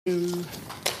Good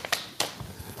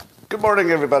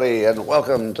morning, everybody, and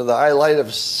welcome to the highlight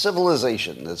of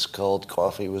civilization. It's called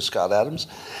Coffee with Scott Adams,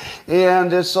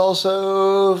 and it's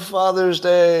also Father's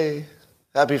Day.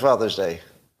 Happy Father's Day,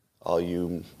 all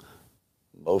you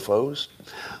mofos.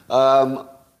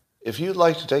 If you'd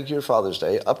like to take your Father's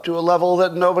Day up to a level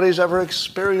that nobody's ever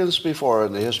experienced before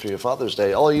in the history of Father's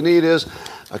Day, all you need is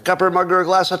a cup or mug or a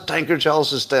glass, a tankard,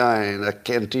 chalice, a stein, a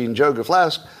canteen, jug, a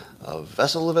flask, a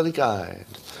vessel of any kind.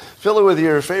 Fill it with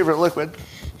your favorite liquid.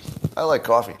 I like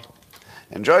coffee.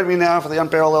 And join me now for the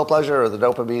unparalleled pleasure of the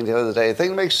dopamine the other day. Thing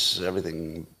that makes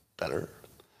everything better.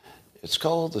 It's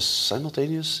called the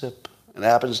simultaneous sip. And it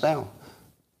happens now.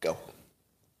 Go.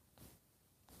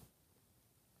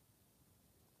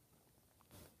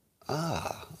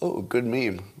 Oh, good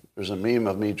meme. There's a meme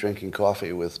of me drinking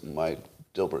coffee with my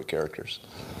Dilbert characters.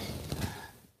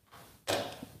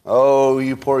 Oh,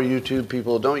 you poor YouTube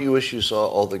people. Don't you wish you saw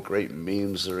all the great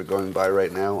memes that are going by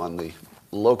right now on the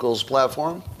Locals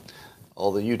platform?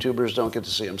 All the YouTubers don't get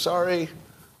to see them. Sorry.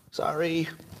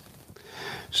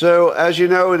 So, as you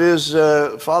know, it is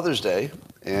Father's Day,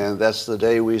 and that's the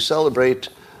day we celebrate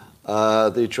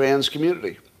the trans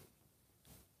community.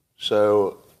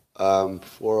 So,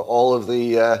 for all of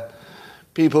the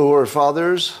people who are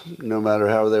fathers, no matter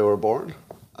how they were born,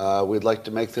 we'd like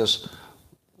to make this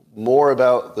more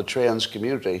about the trans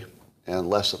community and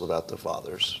less about the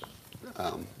fathers.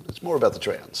 It's more about the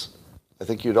trans. I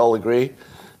think you'd all agree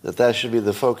that that should be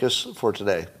the focus for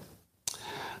today.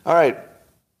 All right.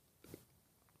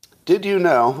 Did you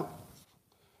know?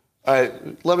 All right.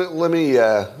 Let me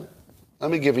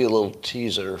give you a little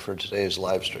teaser for today's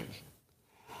live stream.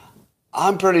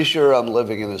 I'm pretty sure I'm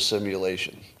living in a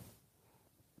simulation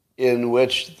in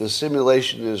which the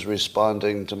simulation is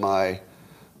responding to my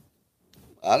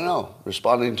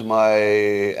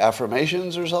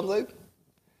affirmations or something.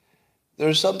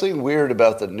 There's something weird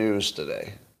about the news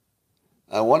today.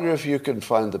 I wonder if you can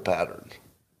find the pattern.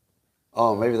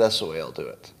 Oh, maybe that's the way I'll do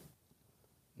it.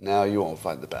 Now you won't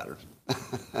find the pattern.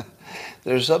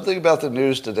 There's something about the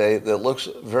news today that looks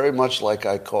very much like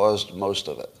I caused most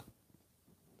of it.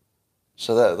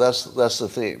 So that's the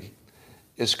theme.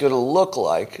 It's going to look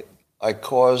like I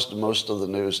caused most of the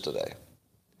news today.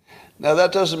 Now,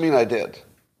 that doesn't mean I did.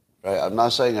 Right? I'm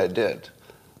not saying I did.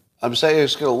 I'm saying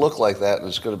it's going to look like that and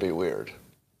it's going to be weird.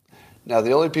 Now,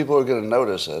 the only people who are going to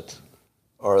notice it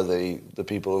are the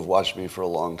people who've watched me for a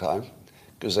long time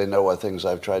because they know what things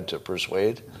I've tried to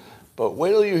persuade. But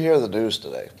wait till you hear the news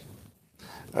today.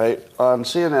 Right? On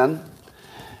CNN,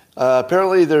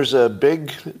 apparently there's a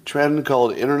big trend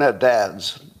called Internet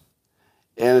Dads.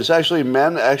 And it's actually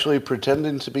men actually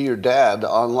pretending to be your dad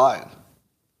online.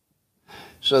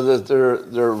 So that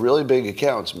they're really big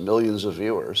accounts, millions of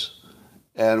viewers.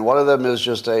 And one of them is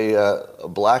just a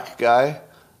black guy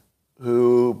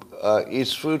who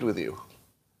eats food with you.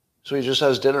 So he just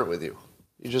has dinner with you.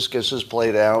 He just gets his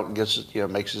plate out and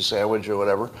makes his sandwich or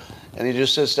whatever. And he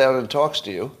just sits down and talks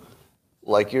to you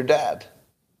like your dad.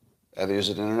 And he's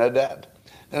an internet dad.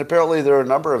 And apparently there are a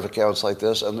number of accounts like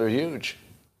this, and they're huge.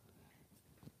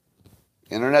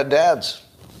 Internet dads.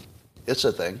 It's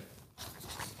a thing.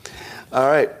 All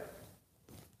right.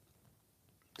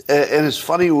 And it's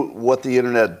funny what the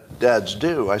internet dads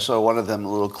do. I saw one of them, a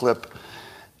little clip,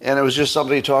 and it was just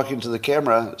somebody talking to the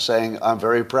camera saying, "I'm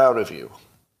very proud of you."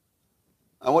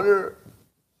 I wonder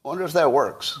if that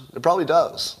works. It probably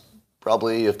does.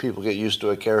 Probably if people get used to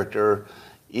a character,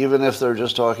 even if they're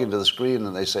just talking to the screen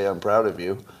and they say, "I'm proud of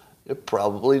you," it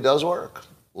probably does work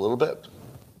a little bit.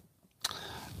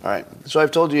 All right. So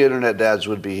I've told you internet dads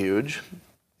would be huge,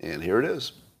 and here it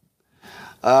is.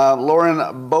 Lauren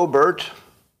Boebert,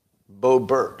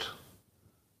 Dogbert,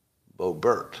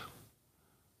 Dilbert,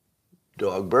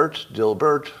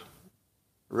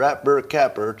 Ratbert,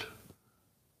 Catbert,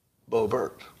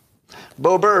 Boebert.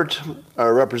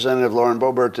 Representative Lauren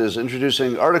Boebert is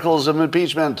introducing articles of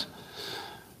impeachment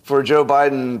for Joe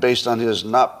Biden based on his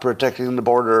not protecting the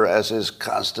border as his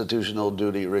constitutional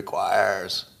duty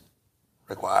requires.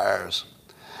 Do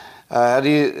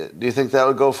you think that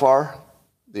would go far?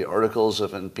 The articles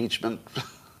of impeachment?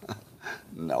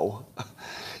 No.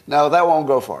 No, that won't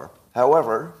go far.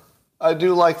 However, I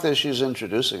do like that she's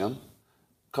introducing them.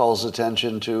 Calls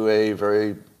attention to a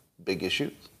very big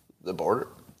issue, the border.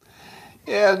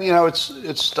 And,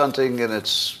 it's stunting in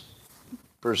its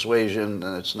persuasion,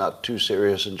 and it's not too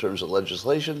serious in terms of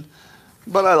legislation.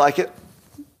 But I like it.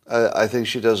 I think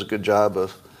she does a good job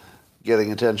of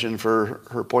getting attention for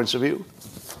her points of view.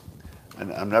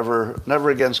 And I'm never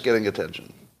against getting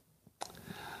attention.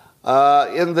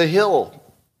 In The Hill,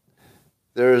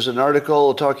 there's an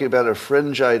article talking about a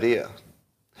fringe idea.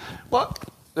 Well,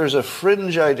 there's a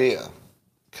fringe idea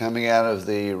coming out of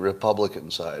the Republican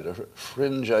side, a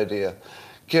fringe idea.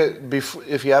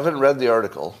 If you haven't read the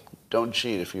article, don't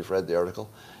cheat if you've read the article.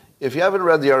 If you haven't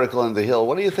read the article in The Hill,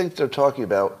 what do you think they're talking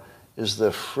about is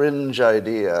the fringe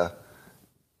idea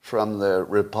from the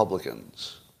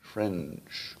Republicans?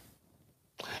 Fringe.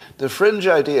 The fringe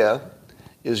idea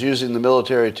is using the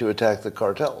military to attack the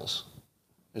cartels.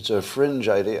 It's a fringe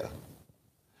idea,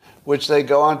 which they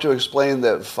go on to explain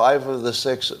that 5 of the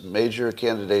 6 major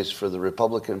candidates for the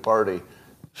Republican Party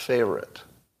favor it.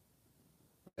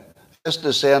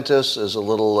 DeSantis is a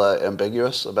little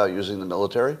ambiguous about using the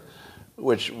military,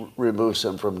 which removes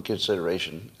him from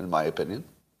consideration, in my opinion,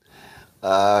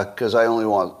 because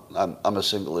I'm a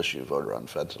single-issue voter on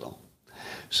fentanyl.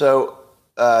 So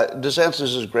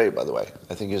DeSantis is great, by the way.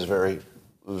 I think he's a very,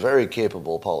 very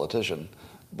capable politician,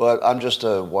 but I'm just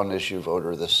a one-issue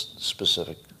voter this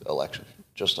specific election,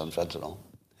 just on fentanyl.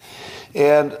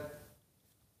 And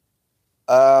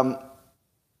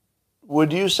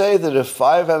would you say that if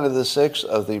 5 out of the 6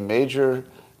 of the major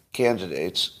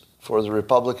candidates for the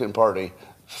Republican Party,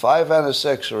 5 out of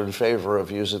 6 are in favor of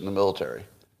using the military,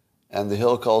 and The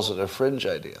Hill calls it a fringe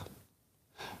idea?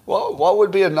 Well, what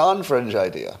would be a non-fringe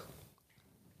idea?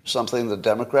 Something the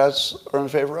Democrats are in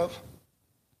favor of?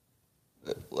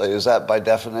 Is that by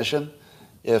definition?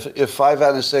 If 5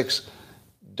 out of 6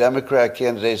 Democrat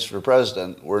candidates for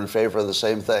president were in favor of the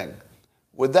same thing,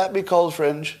 would that be called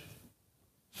fringe?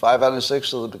 5 out of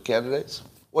 6 of the candidates?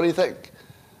 What do you think?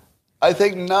 I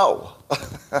think no.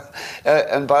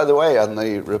 And by the way, on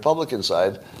the Republican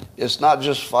side, it's not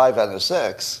just 5 out of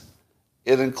 6.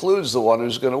 It includes the one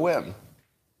who's going to win,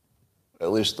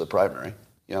 at least the primary,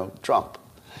 Trump.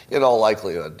 In all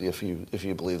likelihood, if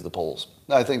you believe the polls.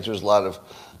 I think there's a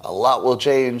lot will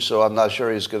change, so I'm not sure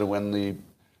he's going to win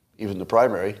even the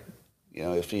primary,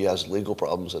 if he has legal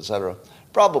problems, etc.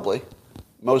 Probably.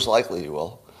 Most likely he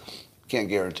will. Can't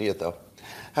guarantee it, though.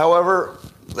 However,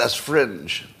 that's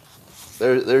fringe.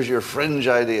 There's your fringe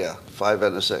idea, 5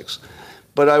 out of 6.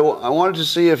 But I wanted to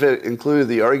see if it included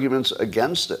the arguments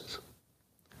against it.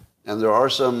 And there are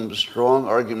some strong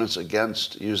arguments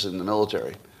against using the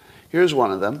military. Here's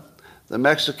one of them. The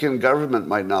Mexican government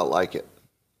might not like it.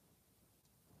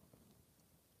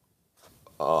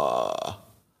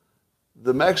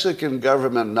 The Mexican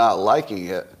government not liking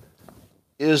it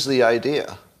is the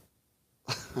idea.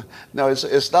 No,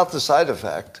 it's not the side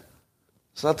effect.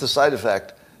 It's not the side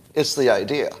effect. It's the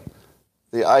idea.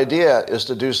 The idea is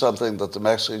to do something that the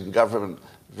Mexican government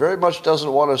very much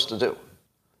doesn't want us to do.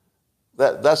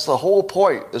 That's the whole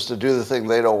point, is to do the thing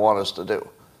they don't want us to do.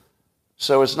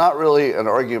 So it's not really an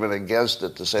argument against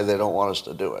it to say they don't want us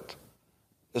to do it.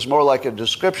 It's more like a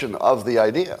description of the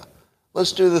idea.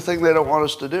 Let's do the thing they don't want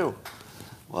us to do.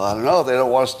 Well, I don't know. They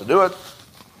don't want us to do it.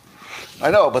 I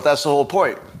know, but that's the whole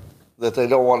point, that they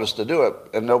don't want us to do it,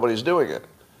 and nobody's doing it.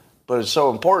 But it's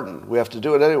so important, we have to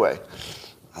do it anyway.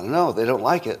 I don't know. They don't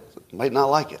like it. Might not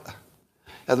like it.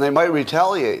 And they might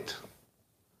retaliate.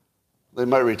 They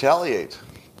might retaliate.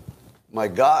 My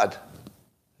God.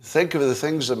 Think of the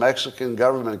things the Mexican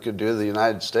government could do to the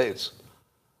United States.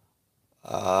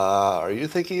 Are you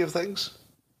thinking of things?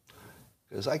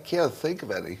 Because I can't think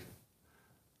of any.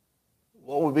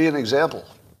 What would be an example?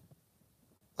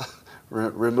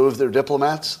 Remove their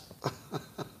diplomats?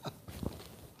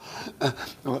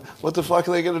 What the fuck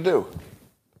are they going to do?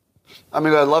 I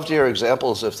mean, I'd love to hear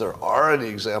examples if there are any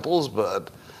examples,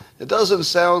 but it doesn't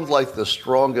sound like the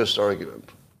strongest argument.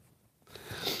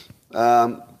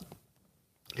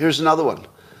 Here's another one.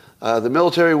 The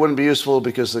military wouldn't be useful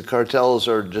because the cartels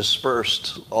are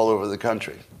dispersed all over the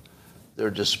country. They're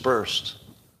dispersed.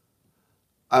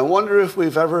 I wonder if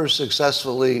we've ever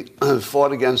successfully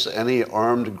fought against any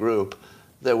armed group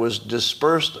that was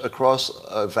dispersed across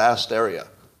a vast area.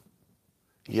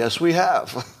 Yes, we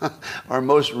have. Our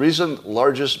most recent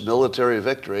largest military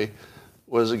victory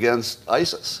was against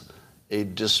ISIS, a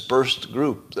dispersed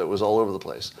group that was all over the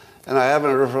place. And I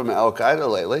haven't heard from Al-Qaeda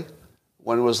lately.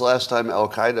 When was the last time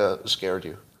Al-Qaeda scared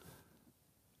you?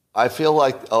 I feel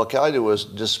like Al-Qaeda was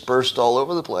dispersed all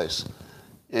over the place.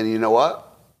 And you know what?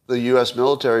 The U.S.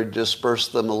 military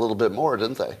dispersed them a little bit more,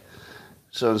 didn't they?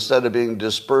 So instead of being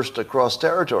dispersed across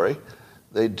territory,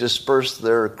 they dispersed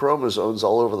their chromosomes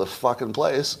all over the fucking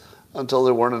place until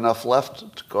there weren't enough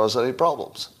left to cause any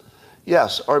problems.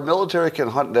 Yes, our military can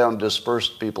hunt down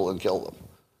dispersed people and kill them.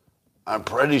 I'm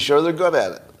pretty sure they're good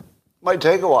at it. Might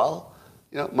take a while.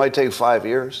 It might take 5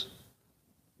 years.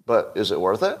 But is it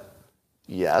worth it?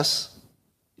 Yes.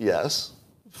 Yes.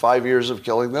 5 years of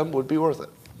killing them would be worth it.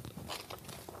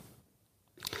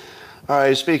 All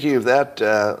right, speaking of that,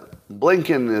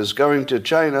 Blinken is going to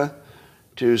China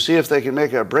to see if they can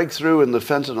make a breakthrough in the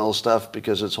fentanyl stuff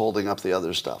because it's holding up the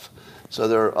other stuff. So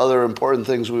there are other important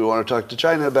things we want to talk to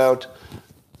China about,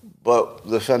 but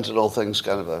the fentanyl thing's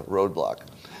kind of a roadblock.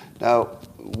 Now,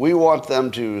 we want them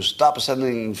to stop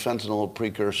sending fentanyl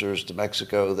precursors to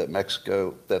Mexico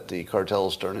that the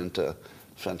cartels turn into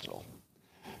fentanyl.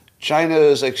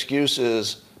 China's excuse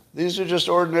is, these are just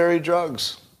ordinary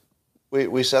drugs.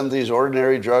 We send these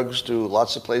ordinary drugs to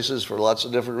lots of places for lots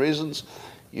of different reasons.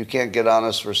 You can't get on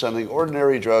us for sending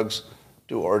ordinary drugs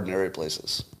to ordinary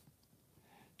places.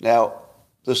 Now,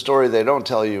 the story they don't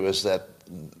tell you is that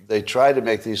they try to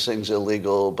make these things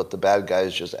illegal, but the bad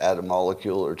guys just add a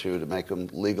molecule or two to make them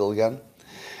legal again.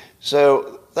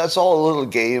 So that's all a little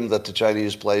game that the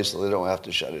Chinese play so they don't have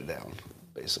to shut it down,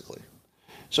 basically.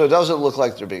 So it doesn't look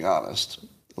like they're being honest.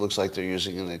 It looks like they're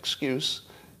using an excuse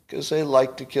because they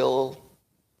like to kill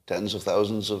tens of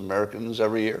thousands of Americans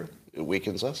every year. It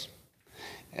weakens us.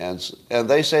 And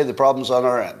they say the problem's on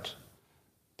our end.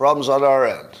 Problem's on our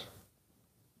end.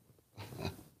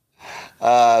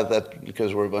 That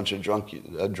because we're a bunch of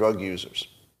drug users.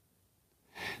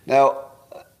 Now,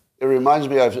 it reminds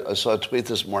me, I saw a tweet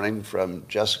this morning from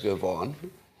Jessica Vaughn.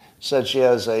 Said she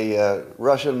has a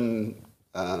Russian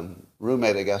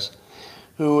roommate, I guess,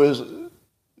 who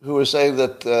was saying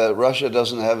that Russia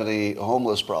doesn't have any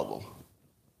homeless problem.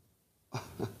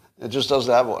 It just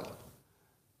doesn't have one.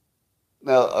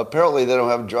 Now, apparently they don't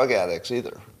have drug addicts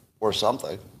either, or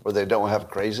something, or they don't have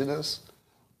craziness.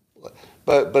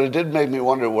 But it did make me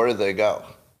wonder, where did they go?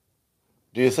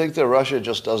 Do you think that Russia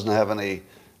just doesn't have any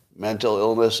mental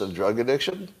illness and drug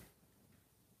addiction?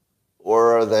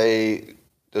 Or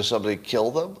does somebody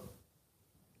kill them?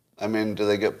 I mean, do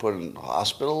they get put in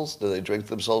hospitals? Do they drink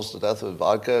themselves to death with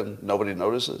vodka and nobody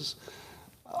notices?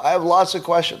 I have lots of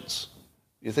questions.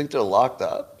 You think they're locked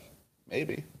up?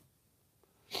 Maybe.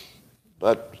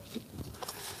 But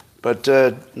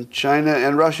China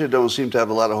and Russia don't seem to have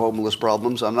a lot of homeless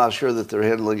problems. I'm not sure that they're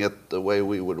handling it the way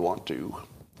we would want to.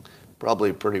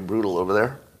 Probably pretty brutal over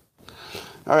there.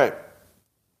 All right.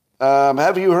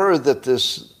 Have you heard that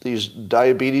these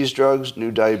diabetes drugs, new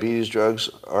diabetes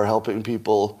drugs, are helping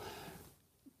people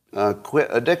quit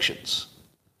addictions?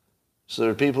 So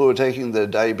there are people who are taking the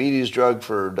diabetes drug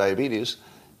for diabetes,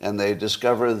 and they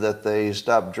discover that they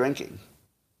stopped drinking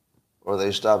or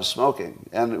they stopped smoking,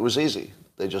 and it was easy.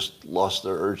 They just lost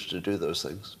their urge to do those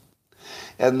things.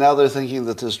 And now they're thinking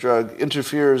that this drug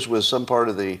interferes with some part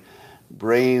of the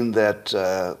brain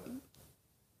that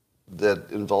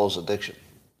involves addiction.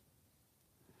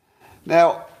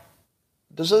 Now,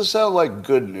 does this sound like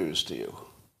good news to you?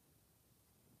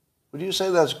 Would you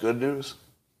say that's good news?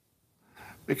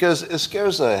 Because it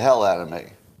scares the hell out of me.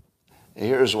 And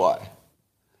here's why.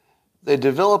 They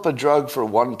develop a drug for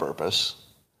one purpose,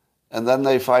 and then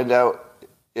they find out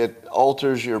it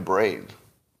alters your brain.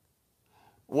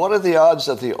 What are the odds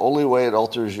that the only way it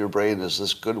alters your brain is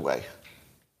this good way?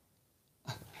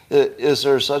 Is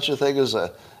there such a thing as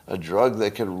a drug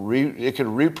that can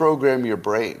reprogram your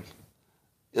brain?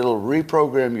 It'll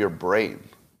reprogram your brain,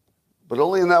 but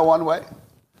only in that one way.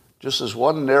 Just this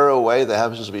one narrow way that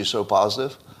happens to be so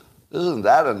positive. Isn't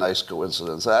that a nice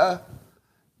coincidence, huh?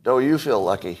 Don't you feel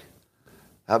lucky?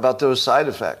 How about those side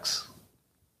effects?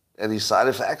 Any side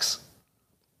effects?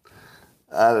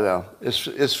 I don't know.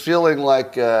 It's feeling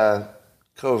like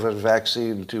COVID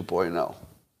vaccine 2.0.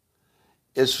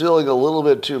 It's feeling a little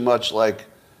bit too much like,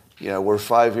 we're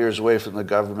 5 years away from the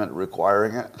government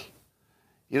requiring it.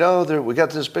 We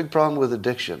got this big problem with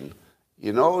addiction.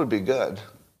 It would be good.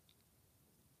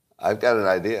 I've got an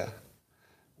idea.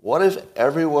 What if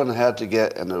everyone had to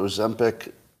get an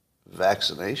Ozempic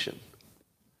vaccination?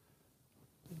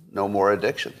 No more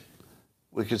addiction.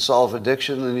 We could solve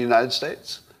addiction in the United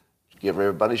States. Give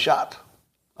everybody a shot.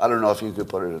 I don't know if you could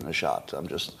put it in a shot. I'm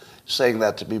just saying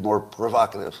that to be more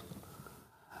provocative.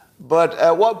 But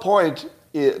at what point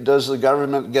does the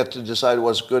government get to decide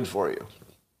what's good for you?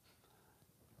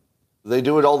 They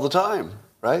do it all the time,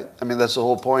 right? I mean, that's the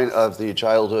whole point of the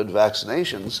childhood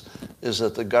vaccinations, is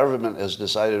that the government has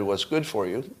decided what's good for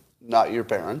you, not your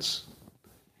parents.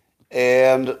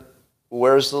 And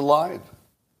where's the line?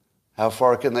 How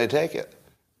far can they take it?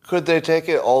 Could they take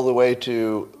it all the way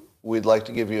to, we'd like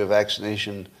to give you a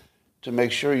vaccination to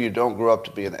make sure you don't grow up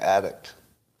to be an addict?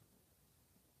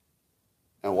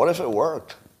 And what if it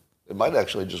worked? It might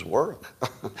actually just work.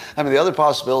 I mean, the other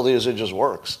possibility is it just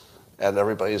works, and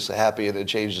everybody's happy, and it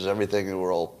changes everything, and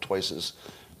we're all twice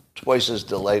as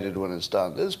delighted when it's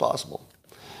done. It is possible.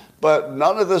 But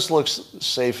none of this looks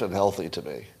safe and healthy to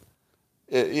me.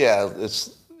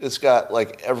 It's got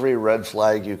like every red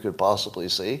flag you could possibly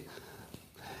see.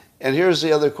 And here's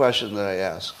the other question that I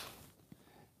ask.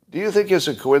 Do you think it's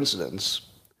a coincidence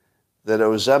that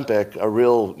Ozempic, a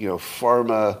real,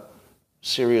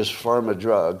 serious pharma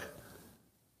drug,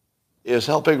 is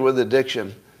helping with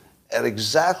addiction at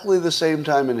exactly the same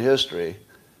time in history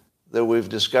that we've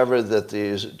discovered that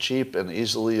these cheap and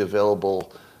easily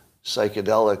available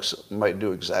psychedelics might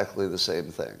do exactly the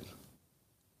same thing,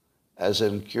 as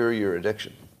in cure your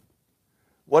addiction?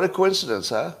 What a coincidence,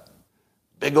 huh?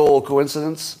 Big old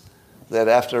coincidence that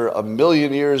after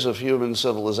 1,000,000 years of human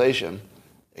civilization,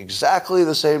 exactly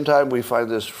the same time we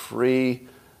find this free,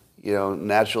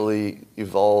 naturally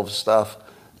evolved stuff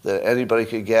that anybody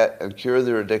could get and cure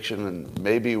their addiction in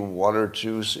maybe 1 or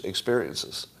 2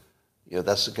 experiences.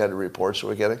 That's the kind of reports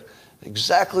we're getting.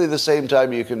 Exactly the same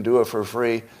time you can do it for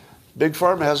free, Big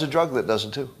Pharma has a drug that does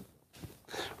it too.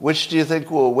 Which do you think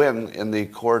will win in the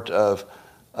court of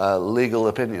legal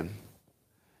opinion?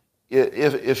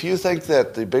 If you think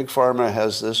that the Big Pharma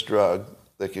has this drug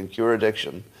that can cure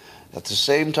addiction, at the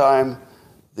same time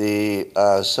the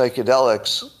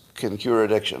psychedelics can cure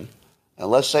addiction, and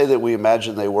let's say that we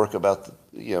imagine they work about,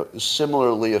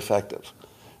 similarly effective,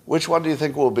 which one do you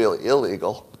think will be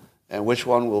illegal and which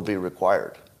one will be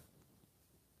required?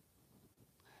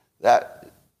 That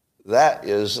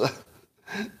is,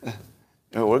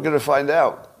 we're going to find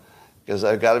out, because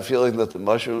I've got a feeling that the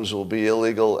mushrooms will be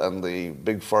illegal and the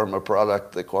Big Pharma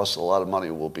product that costs a lot of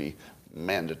money will be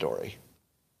mandatory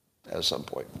at some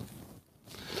point.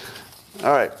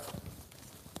 All right.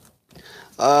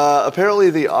 Apparently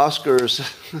the Oscars,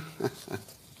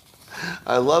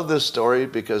 I love this story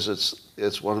because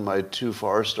it's one of my too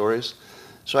far stories.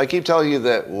 So I keep telling you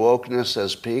that wokeness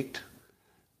has peaked,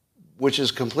 which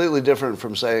is completely different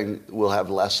from saying we'll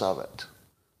have less of it.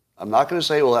 I'm not going to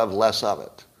say we'll have less of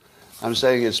it. I'm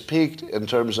saying it's peaked in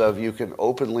terms of you can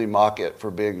openly mock it for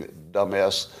being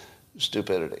dumbass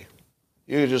stupidity.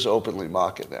 You can just openly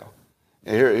mock it now.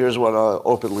 And here's what I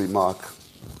openly mock.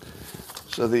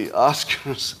 So the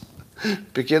Oscars,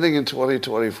 beginning in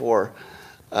 2024,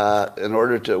 in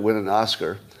order to win an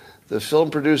Oscar, the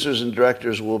film producers and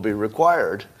directors will be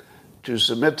required to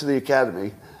submit to the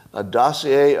Academy a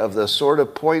dossier of the sort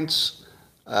of points,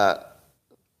 I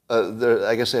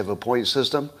guess they have a point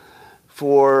system,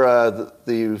 for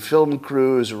the film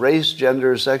crew's race,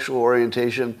 gender, sexual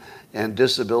orientation, and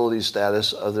disability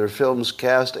status of their film's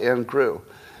cast and crew.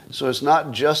 So it's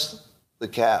not just the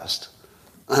cast.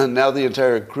 Now the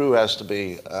entire crew has to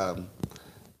be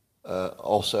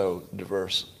also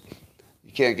diverse.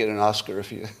 You can't get an Oscar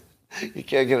if you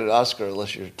can't get an Oscar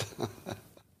unless you're.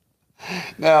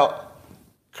 Now,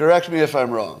 correct me if I'm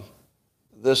wrong.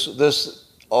 This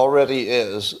already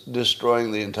is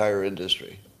destroying the entire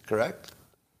industry. Correct?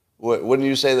 Wouldn't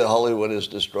you say that Hollywood has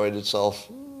destroyed itself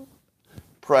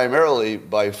primarily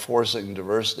by forcing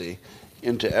diversity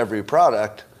into every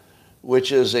product,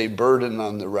 which is a burden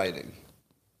on the writing?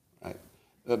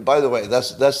 By the way,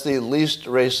 that's the least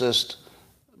racist,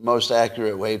 most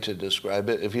accurate way to describe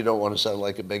it, if you don't want to sound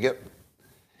like a bigot,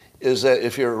 is that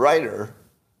if you're a writer,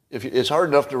 it's hard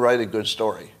enough to write a good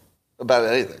story about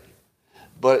anything.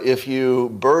 But if you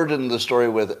burden the story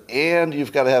with, and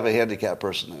you've got to have a handicapped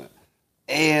person in it,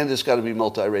 and it's got to be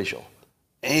multiracial,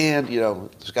 and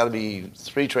it's got to be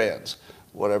 3 trans,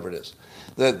 whatever it is,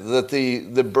 that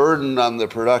the burden on the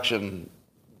production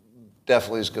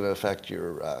definitely is going to affect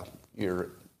your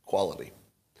quality.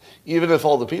 Even if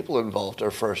all the people involved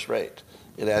are first rate,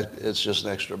 it's just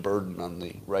an extra burden on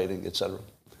the writing, etc.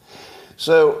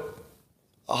 So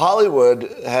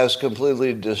Hollywood has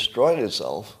completely destroyed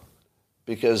itself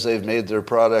because they've made their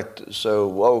product so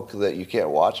woke that you can't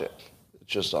watch it.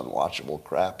 It's just unwatchable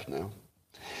crap now.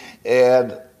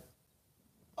 And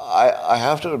I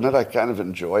have to admit I kind of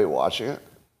enjoy watching it.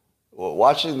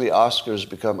 Watching the Oscars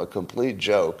become a complete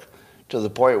joke to the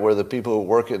point where the people who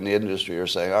work in the industry are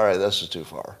saying, all right, this is too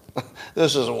far.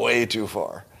 This is way too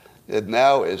far. And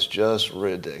now it's just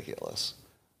ridiculous.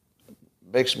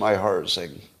 Makes my heart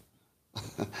sing.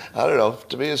 I don't know.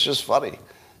 To me, it's just funny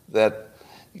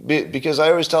because I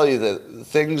always tell you that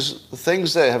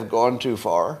things that have gone too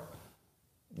far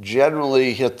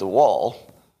generally hit the wall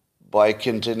by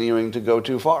continuing to go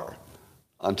too far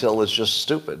until it's just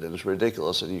stupid and it's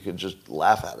ridiculous and you can just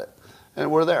laugh at it. And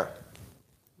we're there.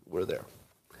 We're there.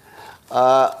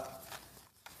 I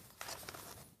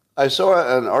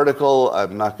saw an article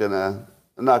I'm not gonna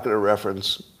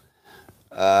reference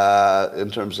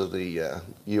in terms of the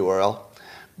URL,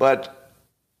 but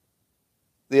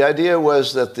the idea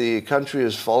was that the country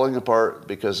is falling apart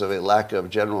because of a lack of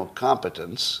general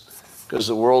competence, because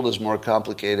the world is more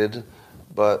complicated,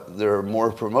 but there are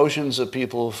more promotions of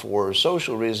people for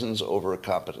social reasons over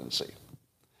competency.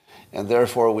 and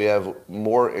therefore we have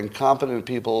more incompetent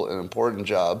people in important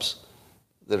jobs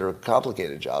that are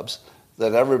complicated jobs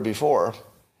than ever before,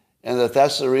 and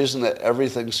that's the reason that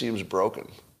everything seems broken.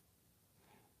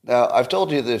 Now, I've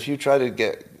told you that if you try to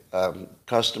get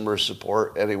customer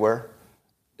support anywhere,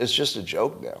 it's just a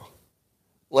joke now.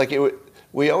 Like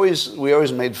we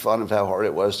always made fun of how hard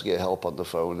it was to get help on the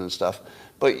phone and stuff.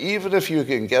 But even if you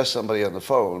can get somebody on the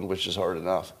phone, which is hard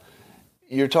enough,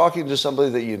 you're talking to somebody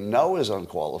that you know is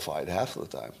unqualified half of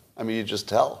the time. I mean, you just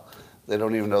tell. They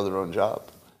don't even know their own job.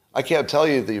 I can't tell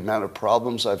you the amount of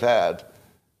problems I've had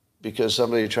because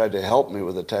somebody tried to help me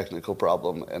with a technical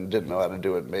problem and didn't know how to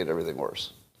do it and made everything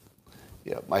worse.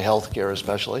 Yeah, my health care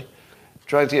especially.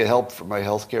 Trying to get help from my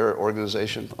healthcare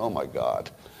organization, oh my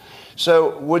God.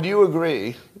 So would you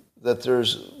agree that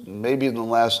there's, maybe in the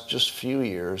last just few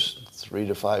years, 3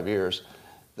 to 5 years,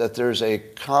 that there's a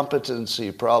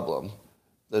competency problem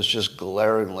that's just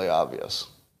glaringly obvious?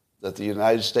 That the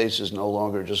United States is no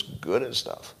longer just good at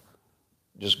stuff,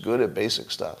 just good at basic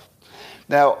stuff.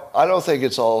 Now, I don't think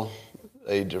it's all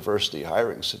a diversity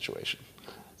hiring situation.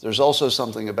 There's also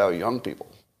something about young people.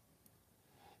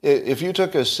 If you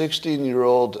took a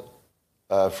 16-year-old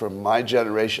from my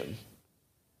generation,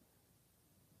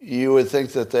 you would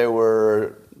think that they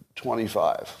were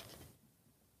 25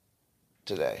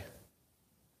 today.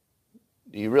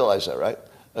 Do you realize that, right?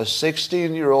 A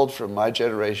 16-year-old from my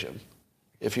generation,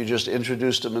 if you just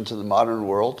introduced them into the modern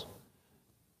world,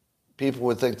 people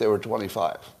would think they were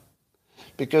 25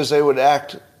 because they would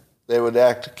act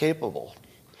capable.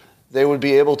 They would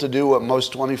be able to do what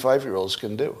most 25-year-olds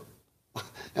can do.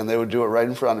 And they would do it right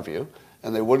in front of you,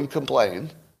 and they wouldn't complain,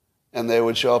 and they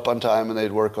would show up on time, and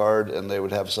they'd work hard, and they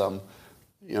would have some,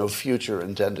 future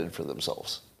intended for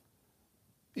themselves.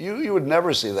 You would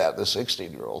never see that in a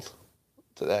 16-year-old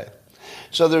today.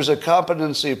 So there's a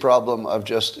competency problem of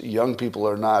just young people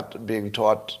are not being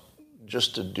taught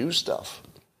just to do stuff,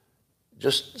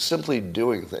 just simply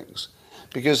doing things.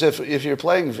 Because if you're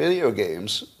playing video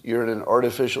games, you're in an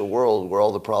artificial world where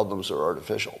all the problems are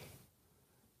artificial.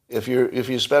 If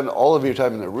you spend all of your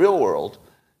time in the real world,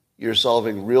 you're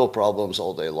solving real problems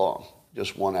all day long,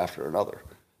 just one after another.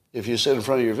 If you sit in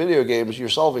front of your video games, you're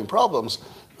solving problems,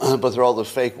 but they're all the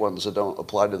fake ones that don't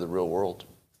apply to the real world.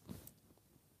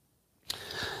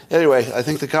 Anyway, I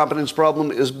think the competence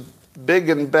problem is big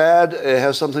and bad. It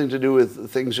has something to do with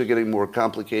things are getting more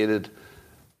complicated.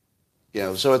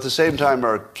 So at the same time,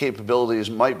 our capabilities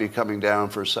might be coming down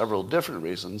for several different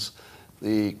reasons.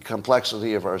 The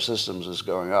complexity of our systems is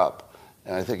going up.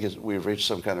 And I think we've reached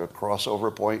some kind of a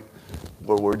crossover point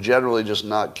where we're generally just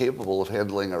not capable of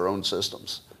handling our own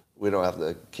systems. We don't have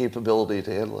the capability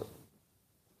to handle it.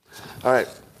 All right.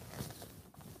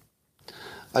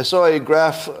 I saw a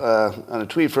graph on a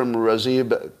tweet from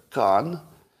Razib Khan,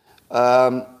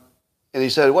 and he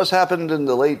said, what's happened in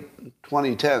the late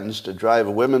 2010s to drive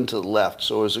women to the left?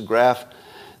 So it was a graph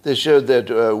that showed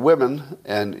that women,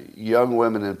 and young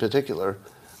women in particular,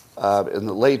 in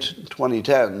the late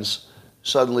 2010s,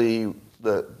 suddenly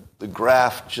the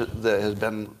graph that has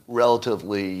been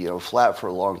relatively flat for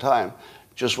a long time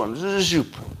just went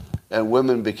zoop, and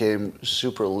women became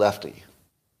super lefty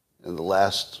in the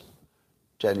last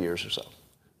 10 years or so.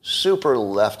 Super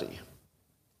lefty.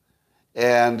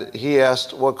 And he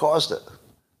asked what caused it.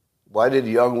 Why did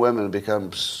young women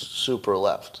become super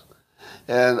left?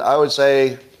 And I would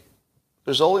say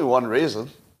there's only one reason.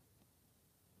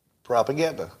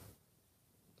 Propaganda.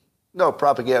 No,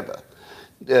 propaganda.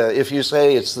 If you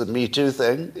say it's the Me Too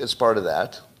thing, it's part of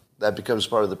that. That becomes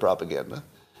part of the propaganda.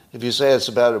 If you say it's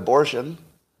about abortion,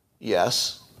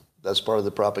 yes, that's part of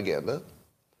the propaganda.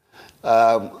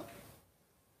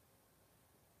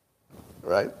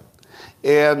 Right?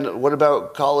 And what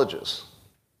about colleges?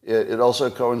 It also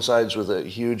coincides with a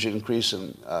huge increase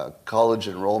in college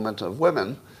enrollment of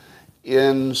women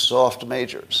in soft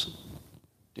majors.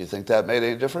 Do you think that made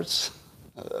any difference?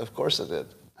 Of course it did.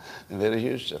 It made a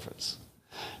huge difference.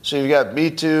 So you've got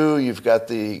Me Too, you've got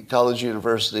the college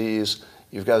universities,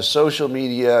 you've got social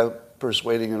media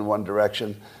persuading in one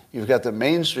direction, you've got the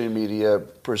mainstream media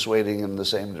persuading in the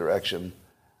same direction.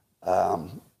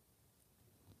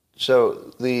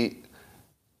 So the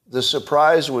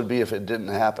surprise would be if it didn't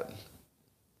happen,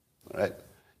 right?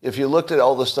 If you looked at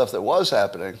all the stuff that was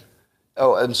happening,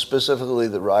 and specifically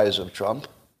the rise of Trump,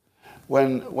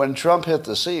 when Trump hit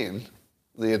the scene,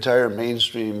 the entire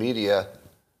mainstream media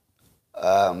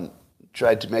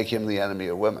tried to make him the enemy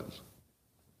of women,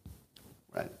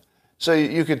 right? So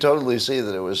you could totally see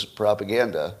that it was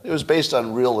propaganda. It was based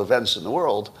on real events in the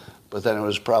world, but then it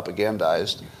was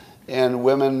propagandized. And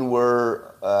women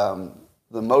were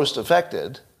the most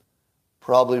affected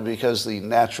probably because the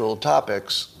natural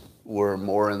topics were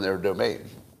more in their domain,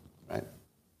 right?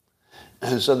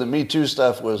 And so the Me Too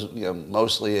stuff was,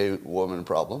 mostly a woman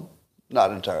problem.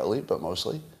 Not entirely, but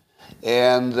mostly.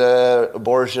 And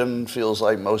abortion feels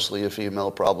like mostly a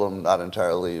female problem, not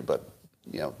entirely, but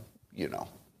you know.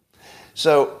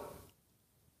 So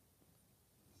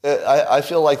I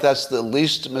feel like that's the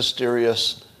least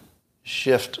mysterious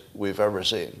shift we've ever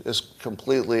seen. It's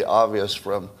completely obvious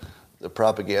from the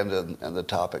propaganda and the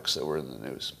topics that were in the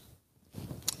news.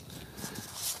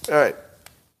 All right.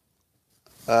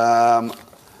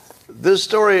 This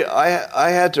story, I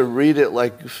had to read it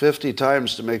like 50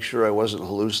 times to make sure I wasn't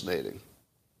hallucinating.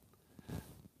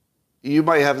 You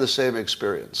might have the same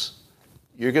experience.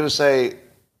 You're going to say,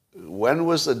 when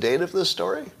was the date of this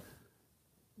story?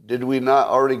 Did we not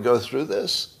already go through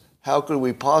this? How could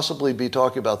we possibly be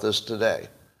talking about this today?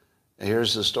 And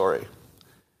here's the story.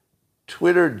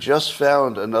 Twitter just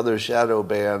found another shadow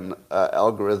ban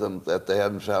algorithm that they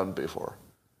hadn't found before.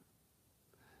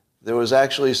 There was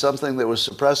actually something that was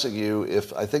suppressing you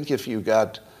if you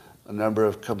got a number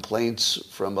of complaints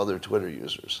from other Twitter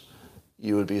users,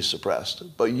 you would be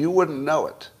suppressed. But you wouldn't know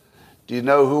it. Do you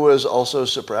know who was also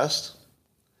suppressed?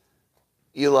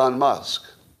 Elon Musk.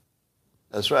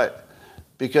 That's right.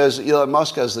 Because Elon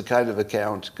Musk has the kind of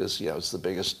account, because it's the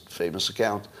biggest famous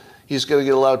account, he's going to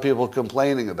get a lot of people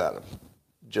complaining about him.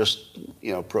 Just,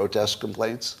 protest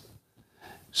complaints.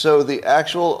 So the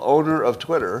actual owner of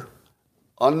Twitter,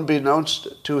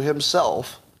 unbeknownst to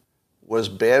himself, was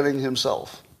banning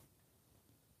himself.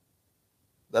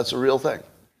 That's a real thing.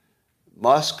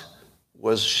 Musk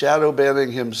was shadow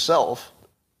banning himself,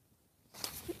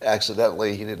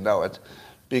 accidentally, he didn't know it,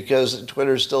 because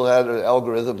Twitter still had an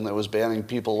algorithm that was banning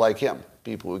people like him,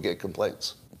 people who get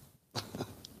complaints.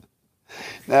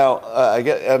 Now,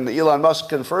 and Elon Musk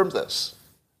confirmed this.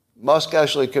 Musk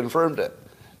actually confirmed it.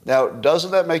 Now,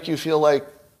 doesn't that make you feel like,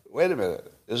 wait a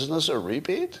minute, isn't this a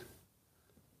repeat?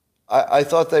 I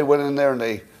thought they went in there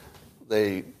and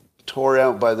they tore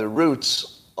out by the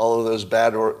roots all of those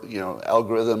bad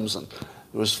algorithms, and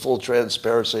it was full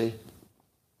transparency.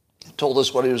 Told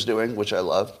us what he was doing, which I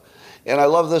loved. And I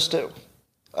love this too.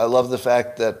 I love the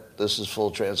fact that this is full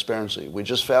transparency. We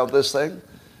just found this thing.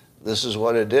 This is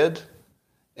what it did.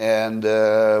 And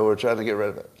we're trying to get rid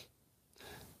of it.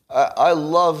 I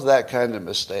love that kind of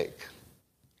mistake.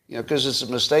 Because it's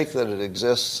a mistake that it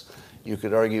exists. You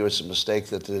could argue it's a mistake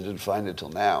that they didn't find it till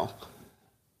now.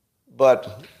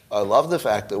 But I love the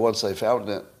fact that once they found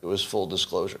it, it was full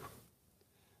disclosure.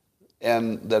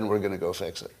 And then we're going to go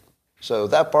fix it. So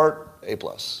that part, A+.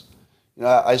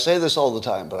 I say this all the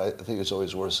time, but I think it's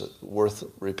always worth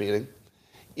repeating.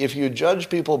 If you judge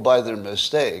people by their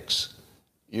mistakes,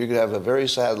 you can have a very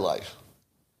sad life,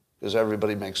 because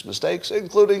everybody makes mistakes,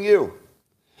 including you.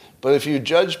 But if you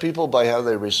judge people by how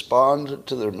they respond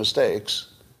to their mistakes,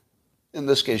 in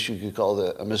this case you could call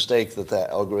it a mistake that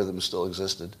algorithm still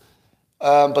existed,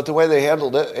 but the way they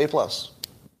handled it, A+.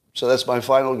 So that's my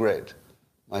final grade.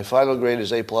 My final grade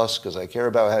is A+, because I care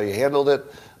about how you handled it.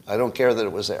 I don't care that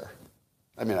it was there.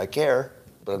 I mean, I care,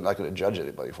 but I'm not going to judge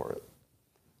anybody for it.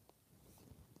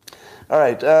 All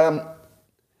right.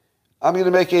 I'm going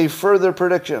to make a further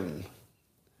prediction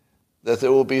that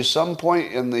there will be some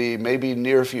point in the maybe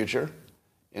near future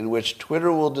in which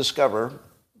Twitter will discover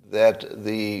that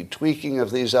the tweaking of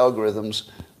these algorithms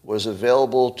was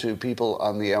available to people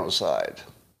on the outside,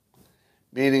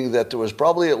 meaning that there was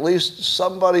probably at least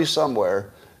somebody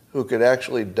somewhere who could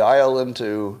actually dial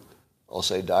into, I'll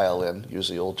say dial in, use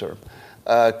the old term,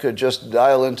 could just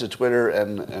dial into Twitter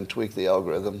and tweak the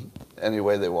algorithm any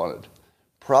way they wanted.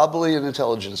 Probably an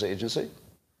intelligence agency.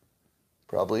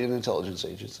 Probably an intelligence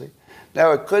agency.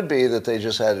 Now, it could be that they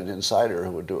just had an insider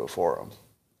who would do it for them,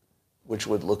 which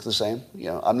would look the same.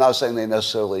 I'm not saying they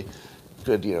necessarily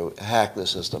could, hack the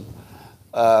system,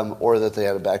 or that they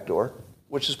had a backdoor,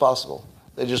 which is possible.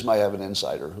 They just might have an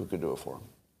insider who could do it for them.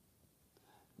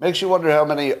 Makes you wonder how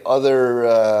many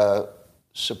other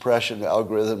suppression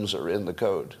algorithms are in the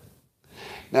code.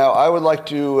 Now, I would like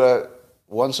to,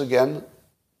 once again,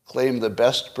 claim the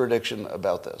best prediction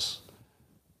about this.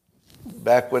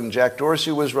 Back when Jack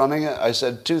Dorsey was running it, I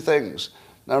said two things.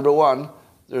 Number one,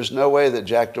 there's no way that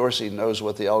Jack Dorsey knows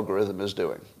what the algorithm is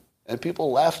doing. And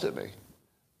people laughed at me.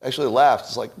 Actually laughed.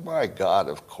 It's like, my God,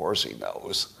 of course he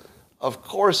knows. Of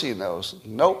course he knows.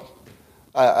 Nope.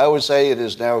 I would say it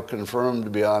is now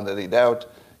confirmed beyond any doubt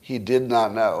he did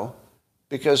not know,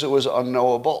 because it was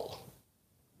unknowable.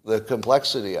 The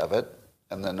complexity of it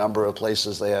and the number of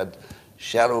places they had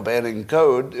shadow banning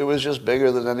code, it was just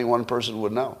bigger than any one person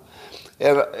would know.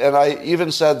 And I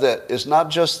even said that it's not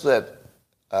just that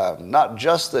not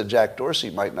just that Jack Dorsey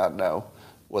might not know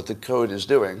what the code is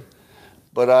doing,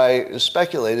 but I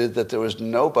speculated that there was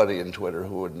nobody in Twitter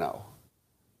who would know.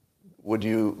 Would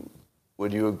you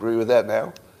agree with that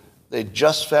now? They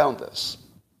just found this.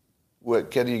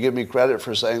 Can you give me credit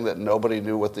for saying that nobody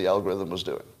knew what the algorithm was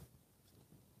doing?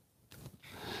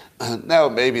 Now,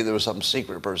 maybe there was some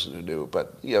secret person who knew,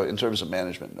 but in terms of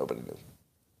management, nobody knew.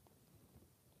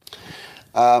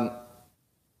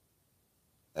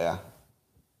 Yeah.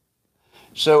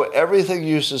 So everything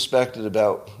you suspected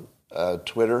about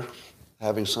Twitter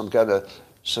having some kind of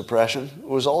suppression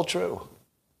was all true.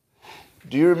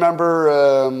 Do you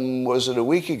remember, was it a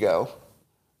week ago,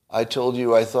 I told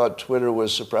you I thought Twitter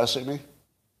was suppressing me?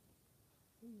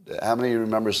 How many of you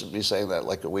remember me saying that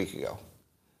like a week ago?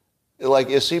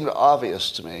 It seemed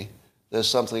obvious to me that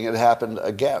something had happened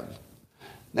again.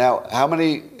 Now, how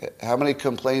many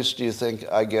complaints do you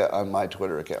think I get on my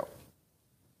Twitter account?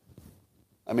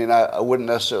 I mean, I wouldn't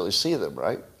necessarily see them,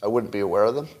 right? I wouldn't be aware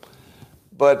of them.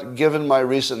 But given my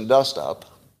recent dust-up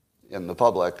in the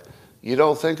public, you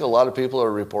don't think a lot of people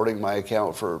are reporting my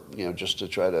account for, just to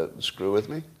try to screw with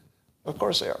me? Of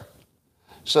course they are.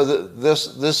 So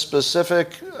this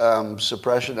specific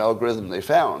suppression algorithm they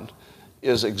found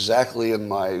is exactly in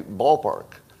my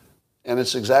ballpark. And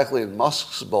it's exactly in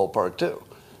Musk's ballpark, too.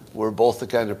 We're both the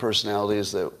kind of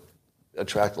personalities that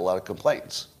attract a lot of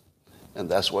complaints. And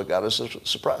that's what got us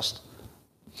suppressed.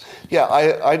 Yeah,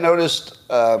 I noticed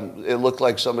it looked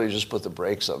like somebody just put the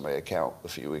brakes on my account a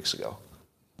few weeks ago.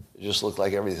 It just looked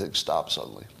like everything stopped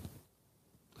suddenly.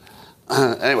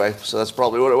 Anyway, so that's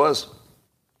probably what it was.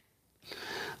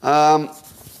 All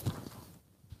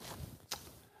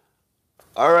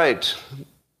right.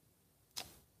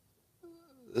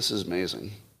 This is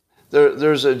amazing.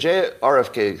 There's a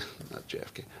RFK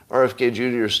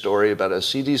Jr. story about a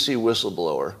CDC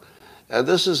whistleblower. And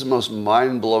this is the most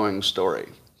mind-blowing story.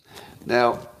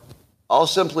 Now, I'll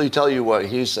simply tell you what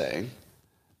he's saying.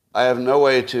 I have no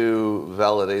way to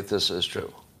validate this as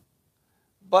true.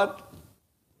 But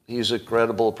he's a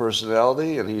credible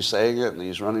personality, and he's saying it, and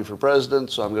he's running for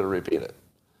president, so I'm going to repeat it.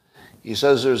 He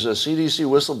says there's a CDC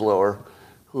whistleblower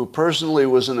who personally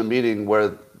was in a meeting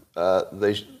where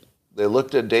they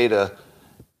looked at data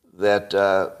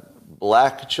that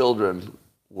black children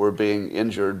were being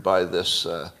injured by this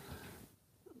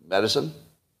medicine,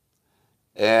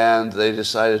 and they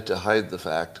decided to hide the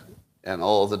fact, and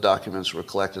all of the documents were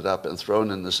collected up and thrown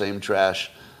in the same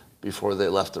trash before they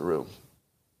left the room.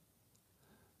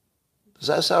 Does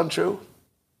that sound true?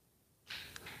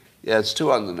 Yeah, it's too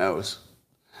on the nose.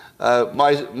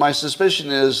 My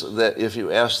suspicion is that if you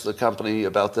ask the company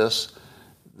about this,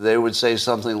 they would say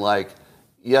something like,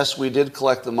 yes, we did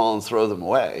collect them all and throw them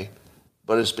away,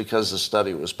 but it's because the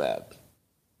study was bad.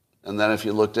 And then if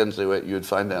you looked into it, you'd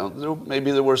find out maybe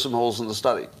there were some holes in the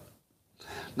study.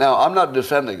 Now, I'm not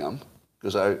defending them,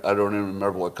 because I don't even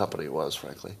remember what company it was,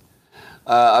 frankly.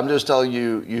 I'm just telling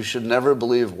you, you should never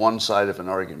believe one side of an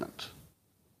argument.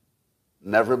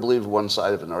 Never believe one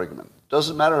side of an argument.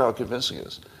 Doesn't matter how convincing it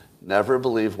is. Never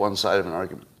believe one side of an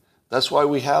argument. That's why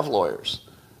we have lawyers.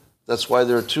 That's why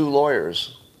there are two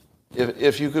lawyers.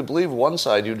 If you could believe one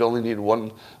side, you'd only need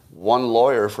one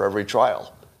lawyer for every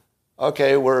trial.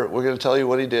 Okay, we're going to tell you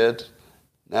what he did.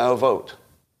 Now vote.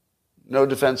 No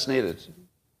defense needed.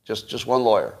 Just one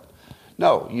lawyer.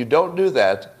 No, you don't do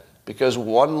that because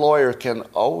one lawyer can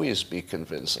always be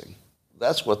convincing.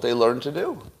 That's what they learn to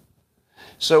do.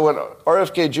 So when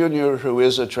RFK Jr., who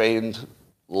is a trained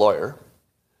lawyer,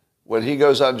 when he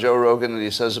goes on Joe Rogan and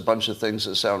he says a bunch of things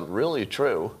that sound really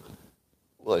true,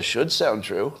 well, it should sound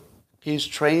true. He's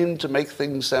trained to make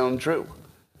things sound true.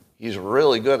 He's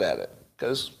really good at it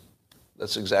because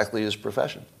that's exactly his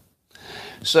profession.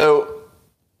 So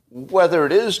whether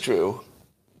it is true,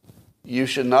 you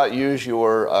should not use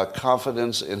your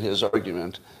confidence in his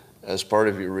argument as part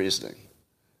of your reasoning.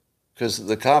 Because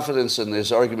the confidence in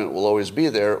his argument will always be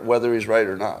there, whether he's right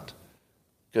or not.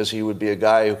 Because he would be a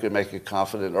guy who could make a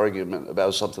confident argument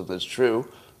about something that's true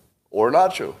or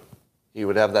not true. He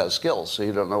would have that skill, so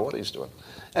you don't know what he's doing.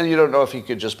 And you don't know if he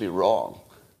could just be wrong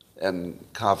and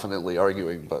confidently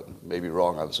arguing, but maybe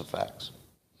wrong on some facts.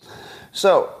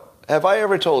 So, have I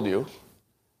ever told you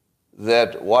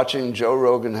that watching Joe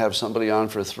Rogan have somebody on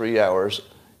for 3 hours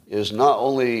is not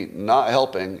only not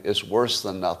helping, it's worse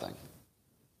than nothing?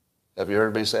 Have you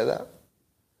heard me say that?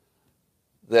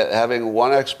 That having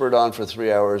one expert on for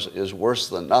 3 hours is worse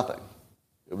than nothing.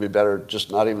 It would be better just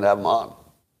not even have them on.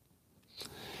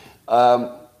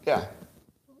 Yeah,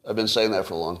 I've been saying that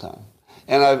for a long time.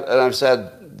 And I've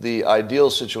said the ideal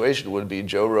situation would be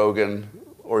Joe Rogan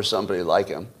or somebody like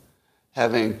him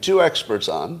having two experts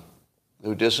on,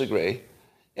 who disagree.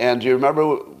 And do you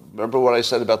remember what I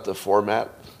said about the format?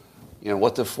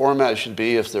 What the format should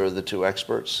be if there are the two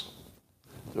experts?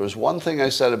 There was one thing I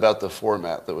said about the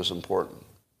format that was important.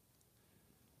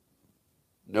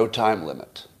 No time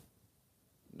limit.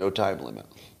 No time limit.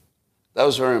 That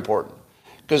was very important.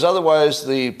 Because otherwise,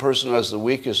 the person who has the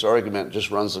weakest argument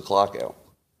just runs the clock out.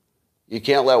 You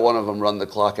can't let one of them run the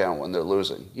clock out when they're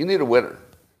losing. You need a winner,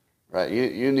 right?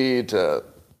 You need to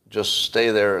just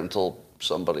stay there until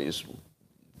somebody's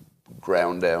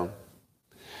ground down.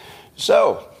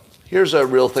 So, here's a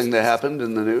real thing that happened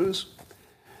in the news.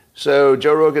 So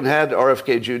Joe Rogan had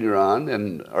RFK Jr. on,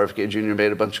 and RFK Jr.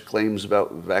 made a bunch of claims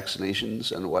about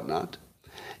vaccinations and whatnot.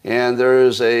 And there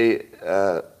is a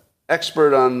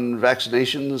expert on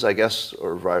vaccinations, I guess,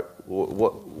 or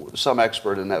some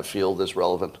expert in that field that's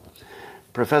relevant.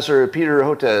 Professor Peter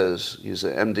Hotez, he's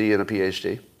an MD and a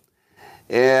PhD.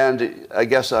 And I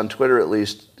guess on Twitter at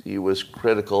least, he was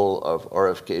critical of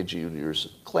RFK Jr.'s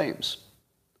claims.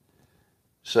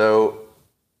 So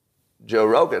Joe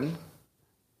Rogan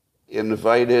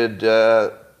invited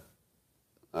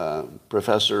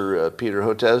Professor Peter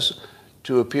Hotez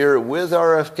to appear with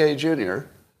RFK Jr.,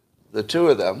 the two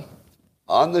of them,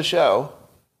 on the show.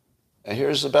 And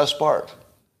here's the best part.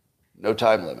 No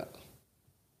time limit.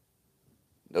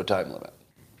 No time limit.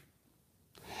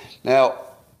 Now,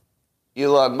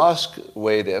 Elon Musk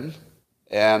weighed in,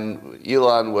 and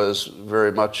Elon was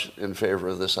very much in favor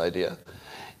of this idea.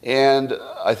 And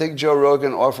I think Joe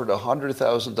Rogan offered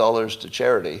 $100,000 to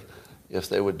charity if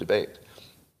they would debate.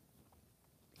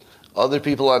 Other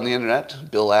people on the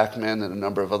internet, Bill Ackman and a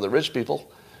number of other rich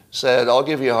people, said, I'll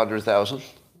give you $100,000.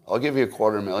 I'll give you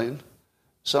 $250,000.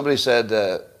 Somebody said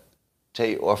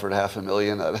Tate offered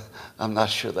 $500,000. I'm not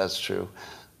sure that's true.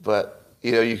 But,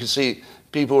 you can see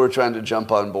people were trying to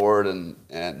jump on board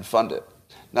and fund it.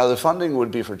 Now, the funding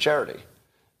would be for charity.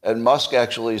 And Musk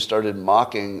actually started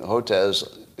mocking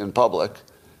Hotez in public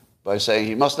by saying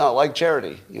he must not like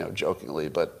charity, jokingly,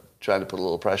 but trying to put a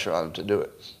little pressure on him to do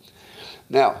it.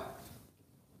 Now,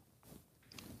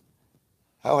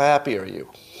 how happy are you?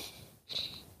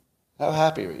 How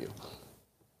happy are you?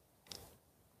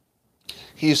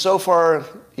 He's so far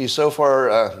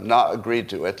not agreed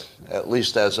to it, at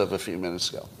least as of a few minutes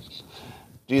ago.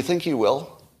 Do you think he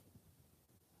will?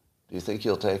 Do you think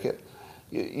he'll take it?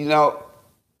 Now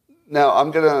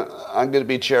I'm gonna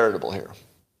be charitable here.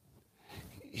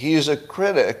 He's a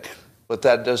critic, but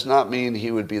that does not mean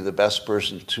he would be the best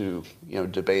person to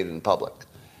debate in public.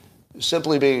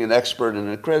 Simply being an expert and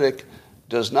a critic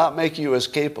does not make you as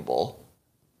capable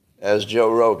as Joe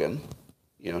Rogan,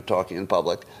 talking in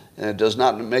public, and it does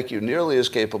not make you nearly as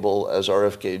capable as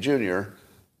RFK Jr.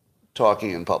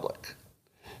 talking in public.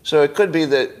 So it could be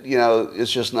that,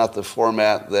 it's just not the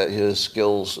format that his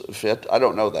skills fit. I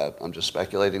don't know that. I'm just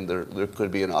speculating. There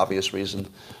could be an obvious reason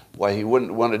why he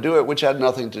wouldn't want to do it, which had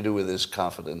nothing to do with his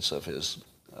confidence of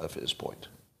his point.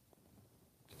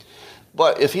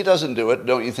 But if he doesn't do it,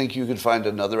 don't you think you could find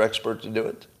another expert to do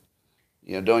it?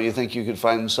 Don't you think you could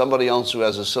find somebody else who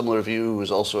has a similar view, who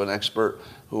is also an expert,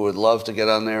 who would love to get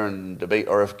on there and debate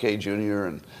RFK Jr.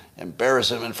 and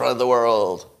embarrass him in front of the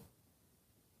world?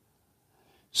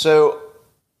 So,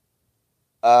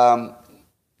 I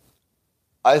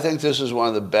think this is one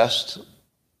of the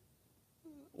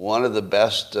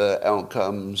best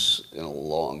outcomes in a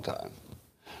long time.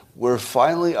 We're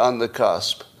finally on the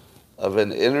cusp of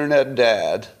an internet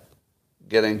dad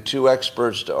getting two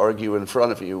experts to argue in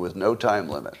front of you with no time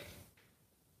limit.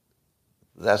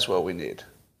 That's what we need.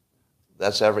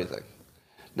 That's everything.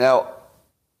 Now,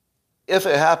 if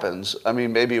it happens,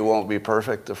 maybe it won't be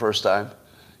perfect the first time.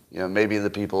 Maybe the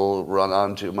people run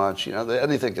on too much.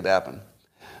 Anything could happen.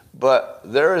 But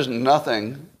there is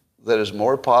nothing that is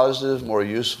more positive, more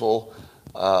useful,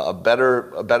 a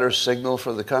better signal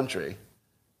for the country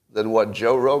than what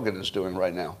Joe Rogan is doing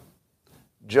right now.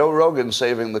 Joe Rogan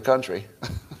saving the country.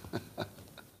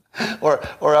 or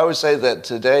I would say that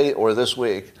today or this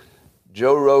week,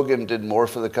 Joe Rogan did more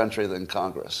for the country than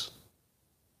Congress.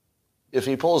 If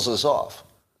he pulls this off.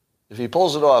 If he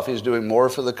pulls it off, he's doing more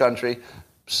for the country.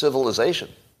 Civilization.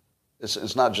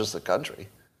 It's not just the country.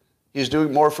 He's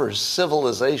doing more for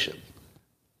civilization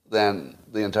than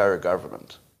the entire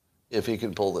government, if he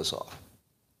can pull this off.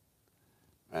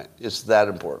 Right? It's that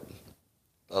important.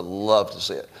 I'd love to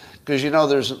see it. Because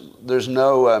there's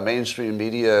no mainstream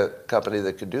media company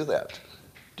that could do that.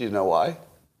 Do you know why?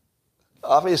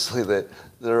 Obviously,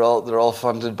 they're all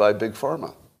funded by Big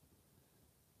Pharma.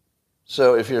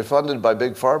 So if you're funded by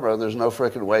Big Pharma, there's no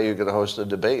frickin' way you're going to host a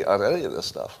debate on any of this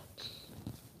stuff.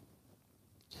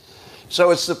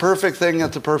 So it's the perfect thing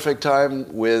at the perfect time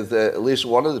with at least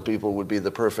one of the people would be the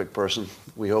perfect person.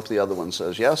 We hope the other one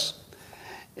says yes.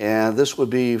 And this would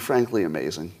be frankly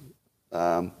amazing.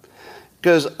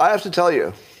 Because I have to tell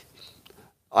you,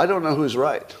 I don't know who's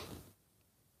right.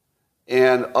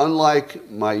 And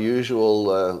unlike my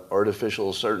usual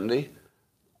artificial certainty,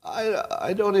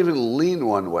 I don't even lean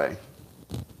one way.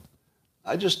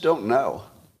 I just don't know.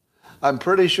 I'm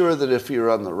pretty sure that if you're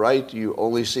on the right, you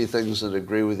only see things that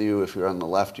agree with you. If you're on the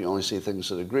left, you only see things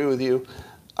that agree with you.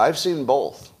 I've seen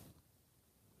both.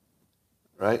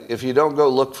 Right? If you don't go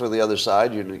look for the other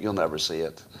side, you'll never see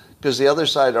it. Because the other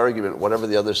side argument, whatever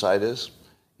the other side is,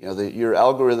 your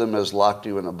algorithm has locked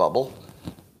you in a bubble.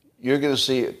 You're going to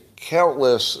see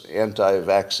countless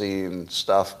anti-vaccine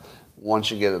stuff once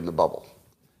you get in the bubble.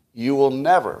 You will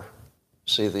never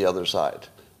see the other side.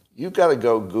 You've got to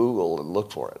go Google and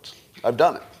look for it. I've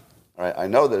done it. All right? I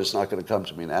know that it's not going to come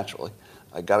to me naturally.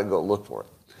 I've got to go look for it.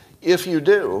 If you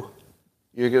do,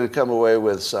 you're going to come away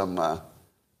with some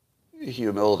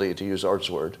humility, to use Art's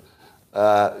word.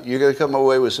 You're going to come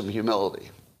away with some humility.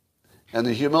 And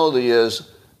the humility is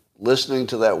listening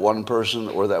to that one person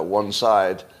or that one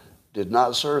side did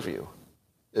not serve you.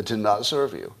 It did not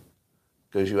serve you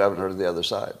because you haven't heard of the other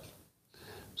side.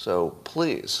 So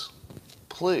please,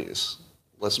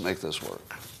 let's make this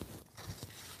work.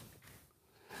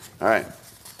 All right.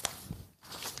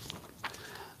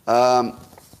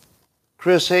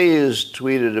 Chris Hayes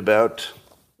tweeted about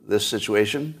this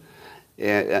situation.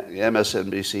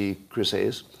 MSNBC Chris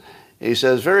Hayes. He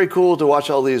says, very cool to watch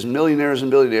all these millionaires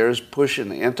and billionaires push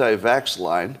an anti-vax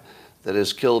line that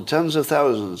has killed tens of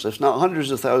thousands, if not hundreds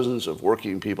of thousands of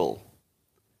working people.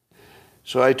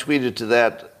 So I tweeted to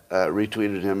that,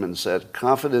 retweeted him and said,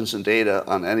 confidence in data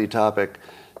on any topic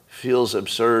feels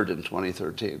absurd in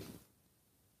 2013.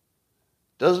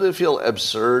 Doesn't it feel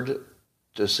absurd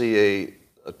to see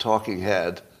a talking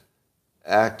head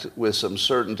act with some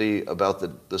certainty about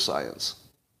the science?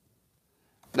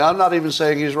 Now, I'm not even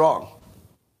saying he's wrong.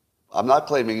 I'm not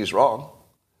claiming he's wrong.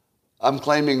 I'm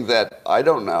claiming that I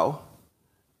don't know.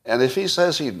 And if he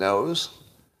says he knows,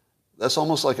 that's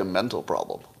almost like a mental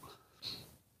problem.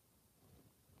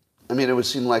 I mean, it would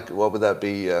seem like, what would that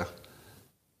be?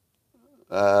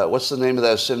 What's the name of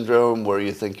that syndrome where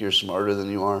you think you're smarter than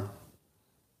you are?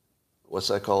 What's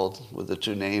that called with the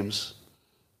two names?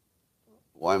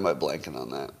 Why am I blanking on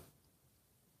that?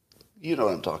 You know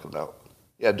what I'm talking about.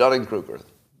 Yeah, Dunning-Kruger.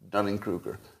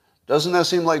 Dunning-Kruger. Doesn't that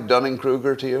seem like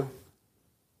Dunning-Kruger to you?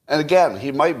 And again,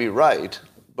 he might be right,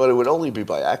 but it would only be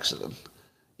by accident.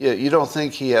 You don't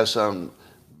think he has some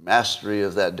mastery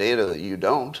of that data that you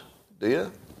don't, do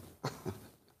you?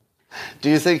 Do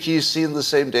you think he's seen the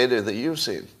same data that you've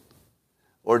seen?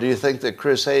 Or do you think that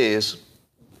Chris Hayes,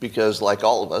 because like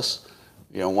all of us,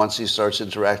 once he starts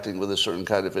interacting with a certain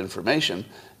kind of information,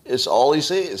 it's all he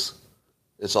sees.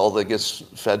 It's all that gets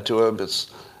fed to him.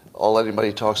 It's all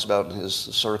anybody talks about in his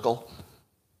circle.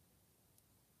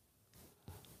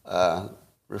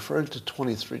 Referring to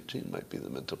 2013 might be the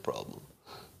mental problem.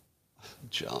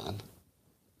 John.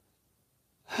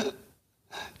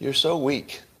 You're so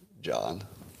weak, John.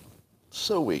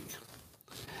 So weak.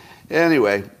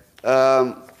 Anyway,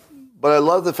 but I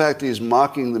love the fact that he's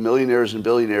mocking the millionaires and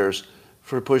billionaires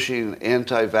for pushing an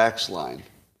anti-vax line.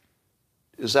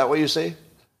 Is that what you see?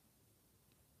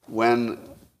 When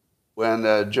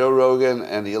Joe Rogan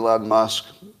and Elon Musk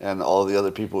and all the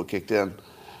other people who kicked in,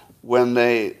 when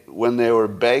they were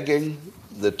begging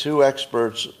the two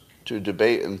experts to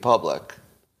debate in public,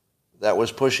 that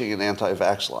was pushing an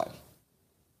anti-vax line.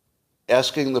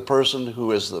 Asking the person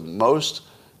who is the most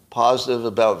positive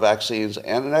about vaccines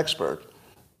and an expert,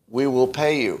 we will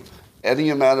pay you any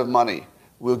amount of money.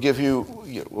 We'll give you,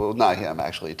 well, not him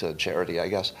actually, to charity, I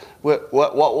guess. What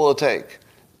will it take?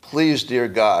 Please, dear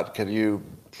God, can you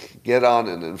get on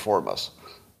and inform us?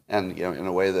 And in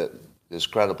a way that is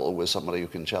credible with somebody who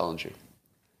can challenge you.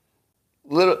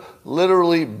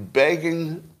 Literally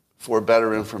begging for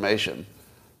better information.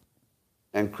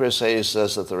 And Chris Hayes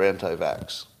says that they're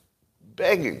anti-vax.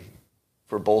 Begging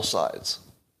for both sides.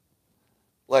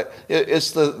 Like,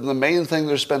 it's the main thing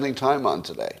they're spending time on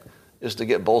today, is to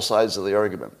get both sides of the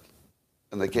argument.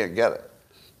 And they can't get it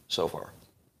so far.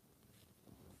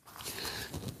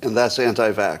 And that's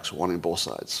anti-vax, wanting both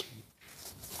sides.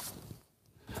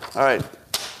 All right.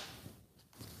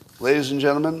 Ladies and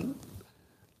gentlemen,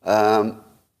 I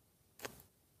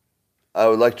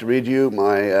would like to read you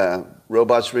my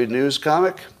Robots Read News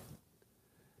comic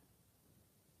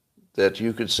that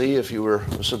you could see if you were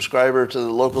a subscriber to the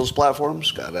Locals platform,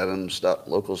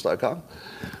 scottadams.locals.com.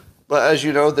 But as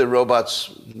you know, the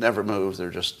robots never move. They're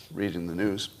just reading the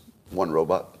news. One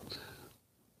robot.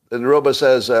 And Roba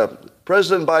says,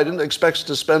 President Biden expects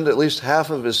to spend at least half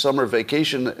of his summer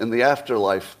vacation in the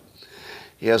afterlife.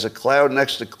 He has a cloud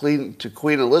next to Queen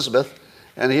Elizabeth,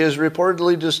 and he is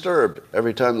reportedly disturbed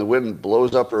every time the wind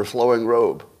blows up her flowing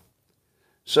robe.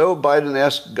 So Biden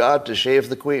asked God to shave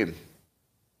the Queen.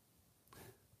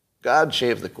 God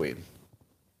shaved the Queen.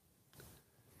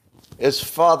 It's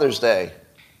Father's Day.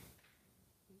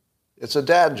 It's a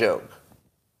dad joke.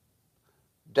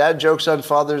 Dad jokes on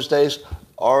Father's Days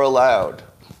are allowed.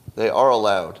 They are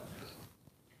allowed.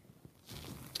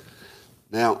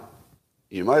 Now,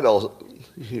 you might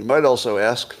also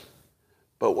ask,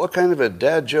 but what kind of a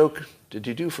dad joke did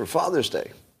you do for Father's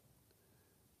Day?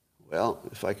 Well,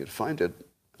 if I could find it,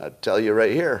 I'd tell you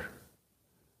right here.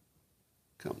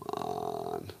 Come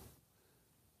on.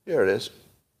 Here it is.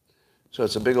 So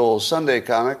it's a big old Sunday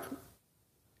comic,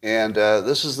 and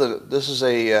this is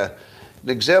an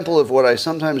example of what I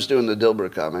sometimes do in the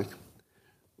Dilbert comic,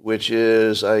 which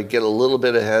is I get a little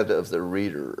bit ahead of the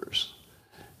readers.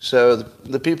 So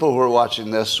the people who are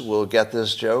watching this will get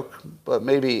this joke, but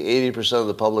maybe 80% of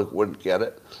the public wouldn't get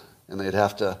it, and they'd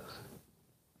have to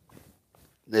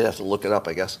look it up,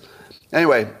 I guess.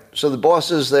 Anyway, so the boss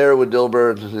is there with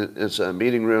Dilbert. It's a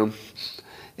meeting room,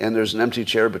 and there's an empty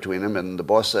chair between them, and the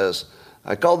boss says,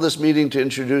 I called this meeting to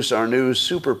introduce our new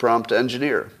super prompt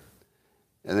engineer.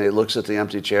 And then he looks at the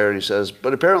empty chair and he says,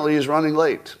 but apparently he's running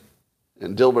late.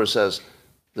 And Dilbert says,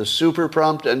 the super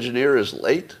prompt engineer is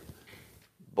late?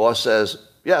 Boss says,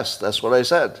 yes, that's what I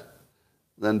said.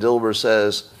 Then Dilbert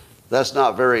says, that's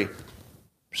not very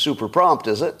super prompt,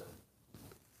 is it?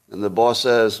 And the boss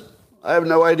says, I have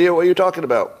no idea what you're talking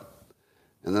about.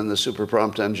 And then the super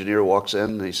prompt engineer walks in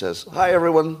and he says, hi,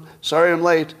 everyone. Sorry I'm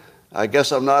late. I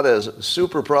guess I'm not as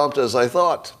super prompt as I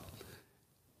thought.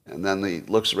 And then he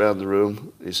looks around the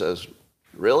room. He says,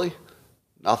 really?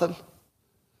 Nothing?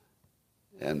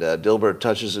 And Dilbert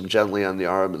touches him gently on the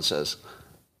arm and says,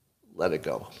 let it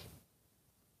go.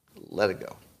 Let it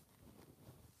go.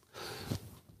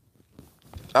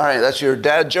 All right, that's your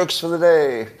dad jokes for the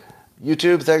day.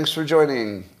 YouTube, thanks for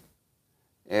joining.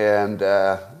 And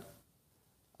I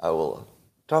will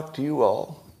talk to you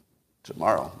all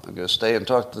tomorrow. I'm going to stay and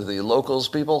talk to the locals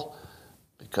people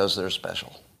because they're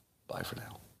special. Bye for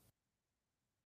now.